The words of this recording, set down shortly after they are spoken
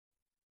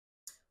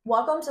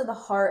Welcome to the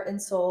heart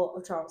and soul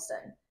of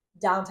Charleston,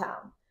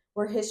 downtown,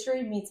 where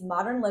history meets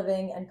modern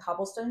living and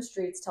cobblestone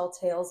streets tell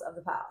tales of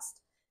the past.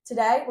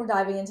 Today, we're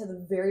diving into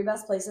the very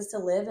best places to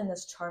live in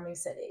this charming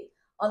city,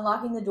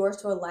 unlocking the doors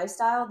to a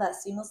lifestyle that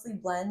seamlessly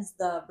blends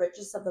the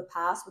richness of the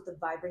past with the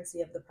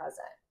vibrancy of the present.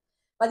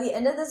 By the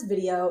end of this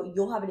video,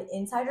 you'll have an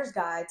insider's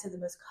guide to the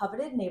most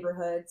coveted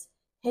neighborhoods,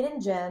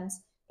 hidden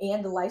gems,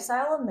 and the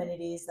lifestyle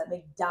amenities that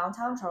make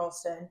downtown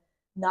Charleston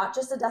not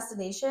just a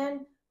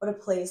destination, but a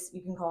place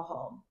you can call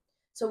home.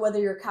 So whether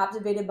you're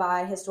captivated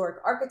by historic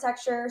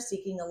architecture,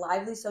 seeking a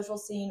lively social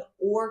scene,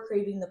 or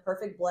craving the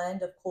perfect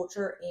blend of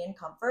culture and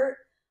comfort,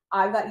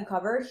 I've got you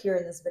covered here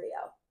in this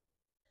video.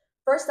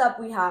 First up,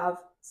 we have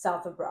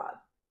South of Broad.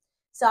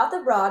 South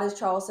of Broad is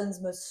Charleston's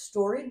most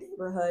storied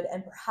neighborhood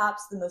and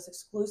perhaps the most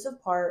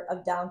exclusive part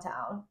of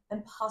downtown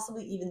and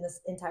possibly even this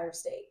entire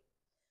state.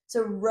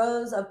 So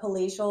rows of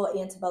palatial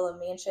antebellum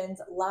mansions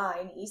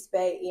line East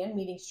Bay and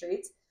Meeting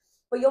Streets,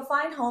 but you'll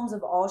find homes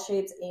of all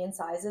shapes and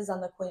sizes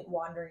on the quaint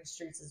wandering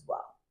streets as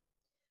well.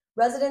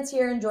 Residents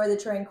here enjoy the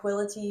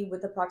tranquility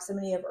with the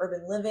proximity of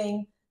urban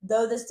living,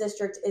 though this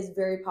district is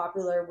very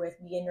popular with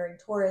meandering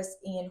tourists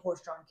and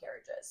horse-drawn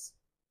carriages.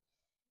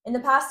 In the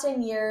past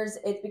 10 years,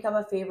 it's become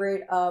a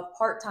favorite of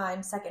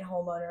part-time second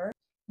homeowners.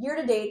 Year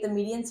to date, the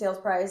median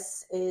sales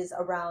price is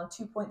around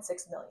 $2.6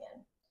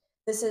 million.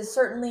 This is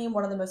certainly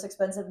one of the most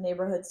expensive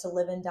neighborhoods to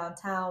live in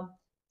downtown,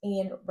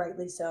 and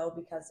rightly so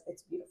because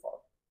it's beautiful.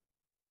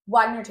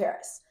 YTD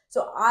Terrace.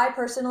 So I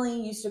personally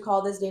used to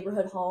call this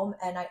neighborhood home,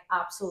 and I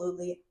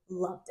absolutely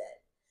loved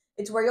it.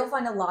 It's where you'll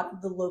find a lot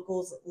of the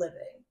locals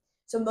living.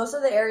 So most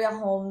of the area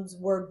homes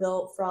were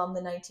built from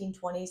the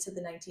 1920s to the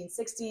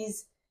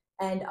 1960s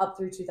and up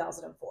through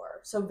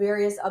 2004. So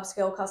various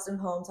upscale custom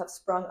homes have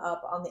sprung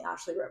up on the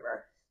Ashley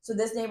River. So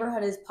this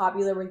neighborhood is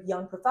popular with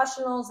young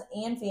professionals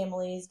and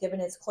families,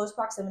 given its close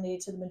proximity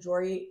to the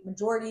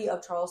majority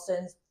of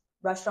Charleston's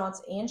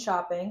restaurants and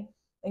shopping,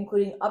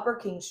 including Upper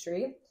King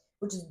Street,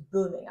 which is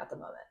booming at the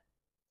moment.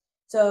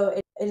 So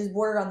it is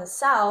bordered on the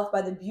south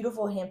by the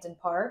beautiful Hampton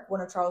Park,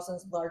 one of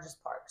Charleston's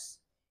largest parks.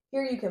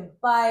 Here you can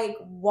bike,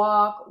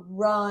 walk,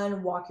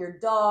 run, walk your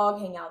dog,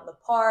 hang out in the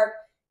park.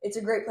 It's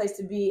a great place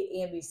to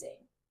be and be seen.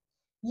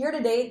 Year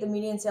to date, the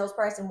median sales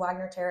price in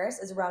YTD Terrace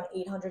is around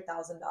 $800,000.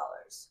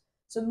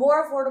 So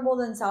more affordable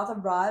than South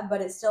of Broad,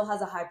 but it still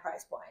has a high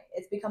price point.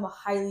 It's become a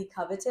highly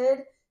coveted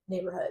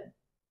neighborhood.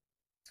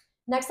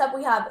 Next up,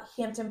 we have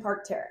Hampton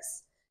Park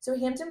Terrace. So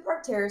Hampton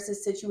Park Terrace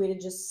is situated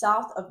just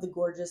south of the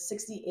gorgeous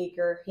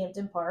 60-acre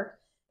Hampton Park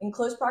in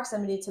close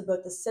proximity to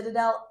both the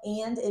Citadel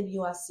and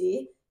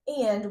MUSC,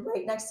 and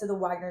right next to the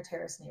YTD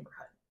Terrace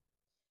neighborhood.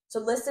 So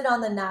listed on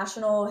the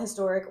National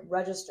Historic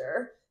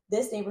Register,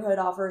 this neighborhood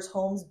offers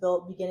homes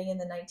built beginning in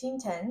the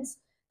 1910s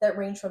that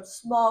range from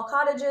small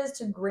cottages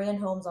to grand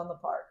homes on the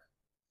park.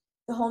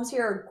 The homes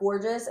here are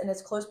gorgeous, and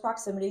its close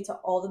proximity to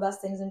all the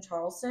best things in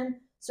Charleston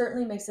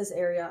certainly makes this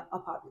area a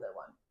popular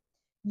one.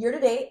 Year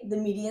to date, the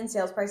median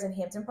sales price in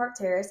Hampton Park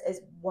Terrace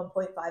is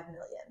 $1.5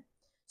 million.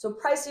 So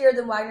pricier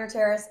than YTD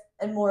Terrace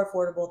and more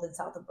affordable than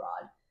South of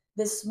Broad.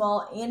 This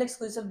small and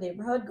exclusive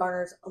neighborhood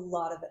garners a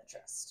lot of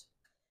interest.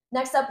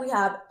 Next up, we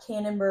have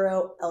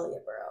Cannonboro,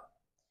 Elliottboro.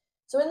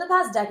 So in the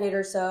past decade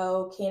or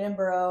so,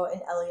 Cannonboro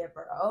and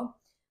Elliottboro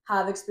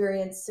have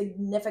experienced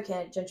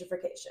significant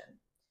gentrification.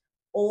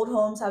 Old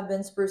homes have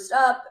been spruced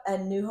up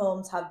and new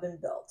homes have been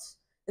built.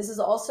 This is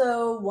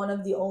also one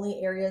of the only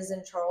areas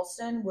in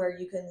Charleston where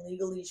you can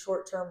legally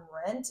short-term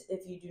rent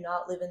if you do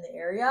not live in the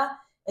area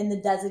in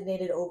the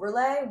designated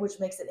overlay, which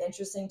makes it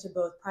interesting to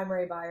both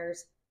primary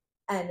buyers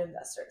and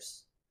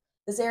investors.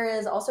 This area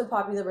is also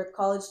popular with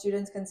college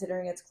students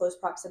considering its close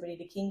proximity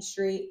to King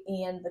Street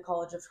and the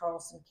College of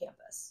Charleston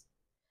campus.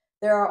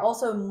 There are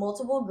also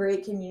multiple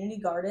great community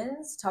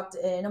gardens tucked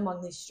in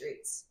among these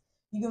streets.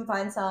 You can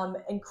find some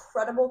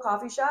incredible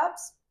coffee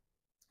shops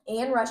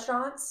and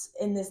restaurants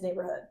in this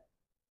neighborhood.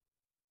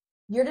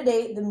 Year to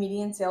date, the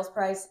median sales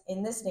price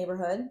in this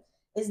neighborhood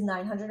is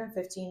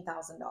 $915,000.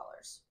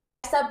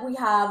 Next up, we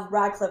have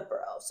Radcliffe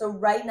Borough. So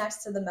right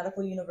next to the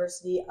Medical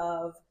University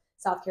of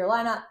South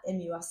Carolina,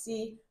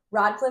 MUSC,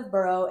 Radcliffe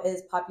Borough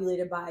is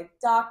populated by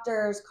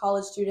doctors,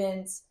 college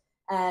students,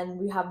 and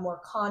we have more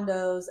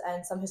condos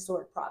and some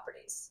historic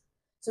properties.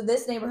 So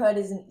this neighborhood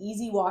is an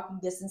easy walking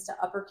distance to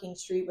Upper King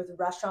Street with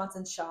restaurants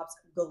and shops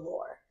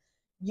galore.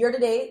 Year to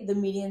date, the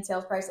median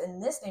sales price in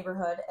this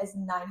neighborhood is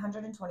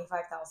 $925,000.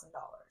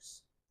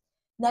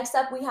 Next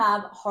up, we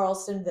have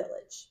Harleston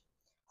Village.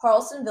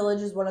 Harleston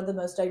Village is one of the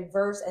most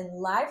diverse and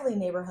lively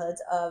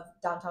neighborhoods of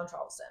downtown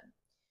Charleston.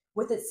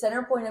 With its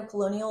center point of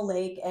Colonial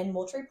Lake and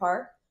Moultrie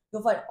Park,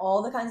 you'll find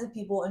all the kinds of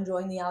people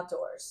enjoying the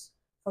outdoors,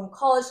 from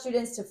college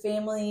students to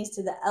families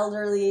to the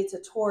elderly to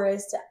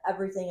tourists to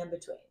everything in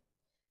between.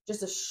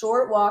 Just a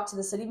short walk to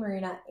the City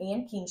Marina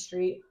and King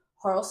Street,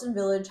 Harleston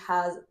Village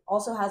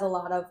also has a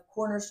lot of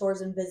corner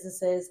stores and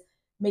businesses,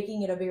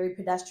 making it a very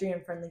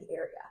pedestrian-friendly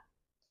area.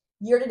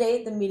 Year to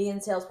date, the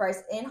median sales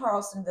price in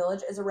Harleston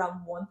Village is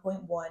around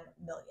 $1.1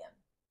 million.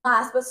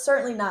 Last but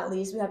certainly not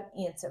least, we have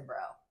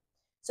Antebellum.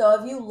 So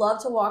if you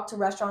love to walk to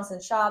restaurants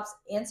and shops,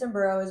 Anson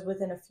Borough is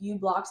within a few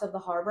blocks of the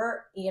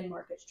harbor and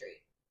Market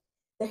Street.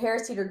 The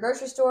Harris Teeter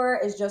grocery store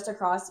is just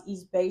across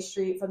East Bay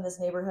Street from this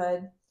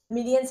neighborhood.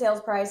 Median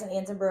sales price in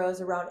Anson Borough is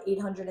around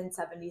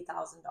 $870,000.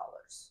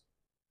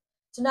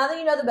 So now that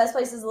you know the best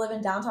places to live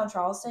in downtown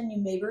Charleston, you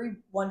may be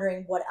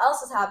wondering what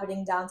else is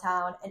happening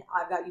downtown, and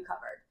I've got you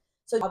covered.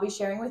 So I'll be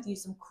sharing with you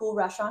some cool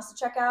restaurants to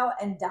check out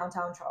in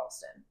downtown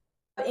Charleston.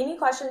 If you have any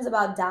questions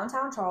about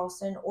downtown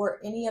Charleston or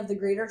any of the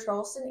greater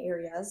Charleston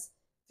areas,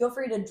 feel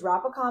free to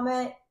drop a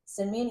comment,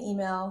 send me an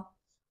email,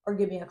 or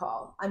give me a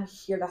call. I'm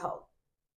here to help.